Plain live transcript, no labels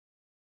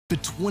For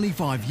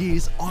 25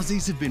 years,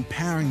 Aussies have been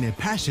powering their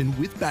passion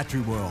with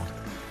Battery World.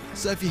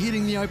 So if you're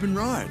hitting the open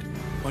road,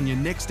 on your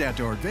next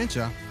outdoor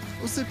adventure,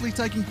 or simply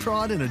taking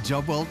pride in a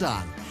job well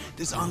done,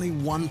 there's only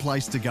one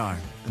place to go,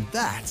 and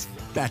that's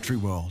Battery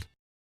World.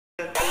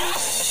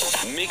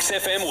 Mix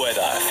FM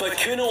weather for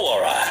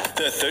Coonawarra.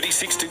 The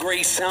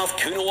 36-degree South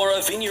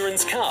Coonawarra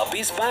Vineyards Cup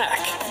is back.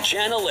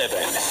 Jan 11.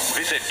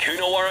 Visit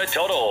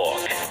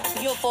coonawarra.org.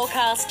 Your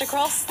forecast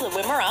across the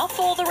Wimmera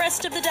for the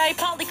rest of the day: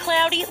 partly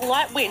cloudy,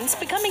 light winds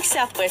becoming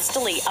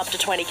southwesterly up to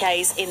 20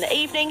 k's in the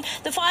evening.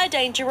 The fire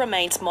danger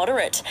remains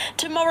moderate.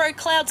 Tomorrow,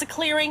 clouds are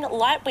clearing,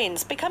 light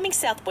winds becoming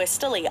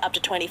southwesterly up to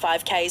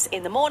 25 k's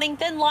in the morning,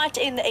 then light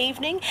in the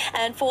evening.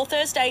 And for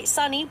Thursday,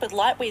 sunny with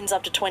light winds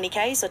up to 20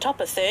 k's, a top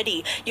of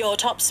 30. Your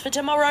tops for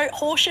tomorrow: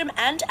 Horsham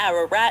and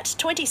Ararat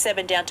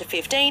 27 down to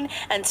 15,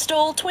 and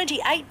Stawell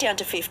 28 down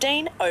to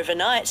 15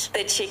 overnight.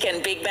 The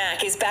Chicken Big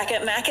Mac is back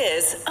at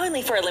Macca's,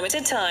 only for a limited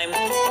time.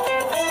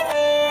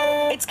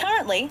 It's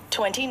currently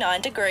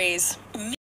 29 degrees.